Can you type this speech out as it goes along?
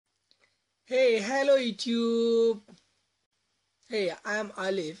Hey, hello YouTube. Hey, I'm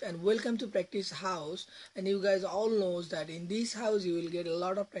Alif and welcome to Practice House. And you guys all knows that in this house you will get a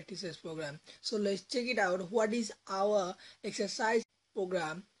lot of practices program. So let's check it out. What is our exercise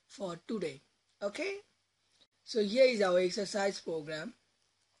program for today? Okay. So here is our exercise program.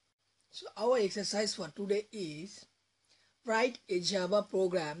 So our exercise for today is write a Java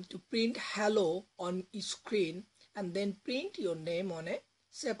program to print hello on a screen and then print your name on a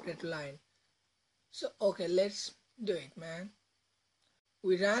separate line. So okay, let's do it, man.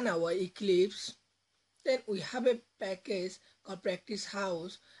 We run our Eclipse, then we have a package called practice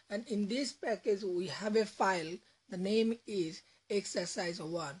house, and in this package we have a file. The name is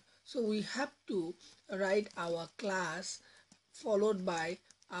exercise1. So we have to write our class followed by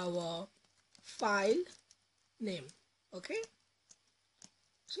our file name. Okay,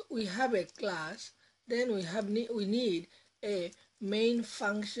 so we have a class, then we need a main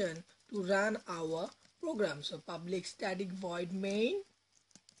function to run our program. So public static void main,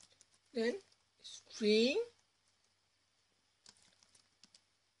 then string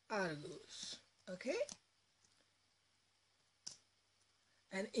argus. Okay,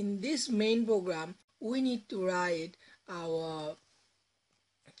 and in this main program we need to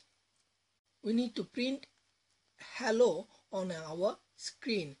print hello on our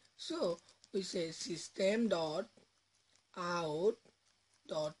screen. So we say system dot out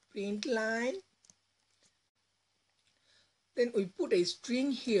dot print line, then we put a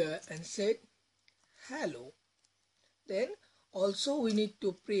string here and say hello. Then also we need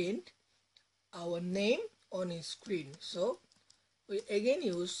to print our name on a screen. So we again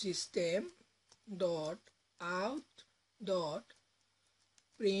use system dot out dot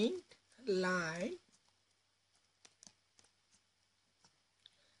print line,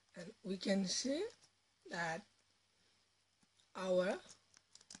 and we can say that our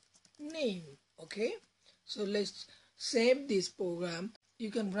name. Okay, so let's save this program.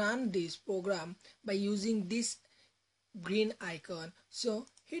 You can run this program by using this green icon. So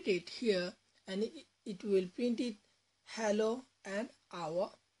hit it here and it will print it hello and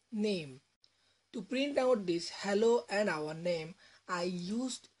our name. To print out this hello and our name, I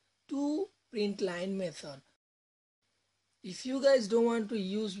used two print line method. If you guys don't want to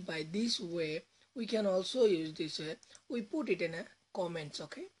use by this way, we can also use this way. We put it in a comments.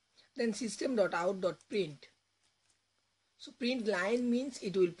 Okay, then system.out.print. So print line means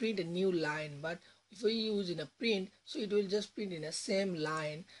it will print a new line, but if we use in a print, so it will just print in a same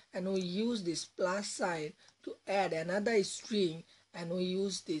line, and we use this plus sign to add another string, and we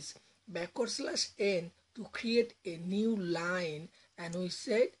use this \n to create a new line, and we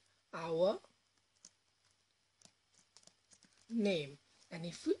said our name. And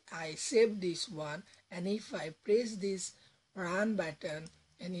if I save this one and if I press this run button,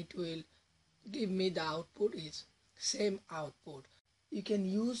 and it will give me the output is same output. You can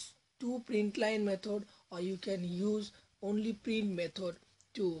use two print line method, or you can use only print method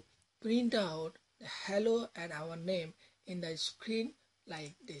to print out the hello and our name in the screen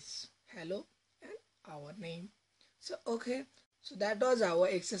like this, hello and our name. So okay, so that was our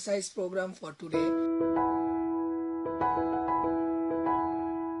exercise program for today.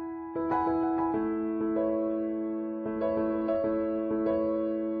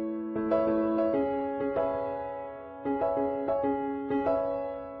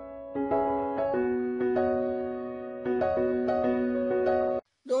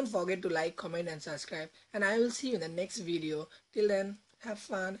 Don't forget to like, comment and subscribe, and I will see you in the next video. Till then, have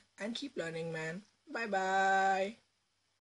fun and keep learning, man. Bye bye.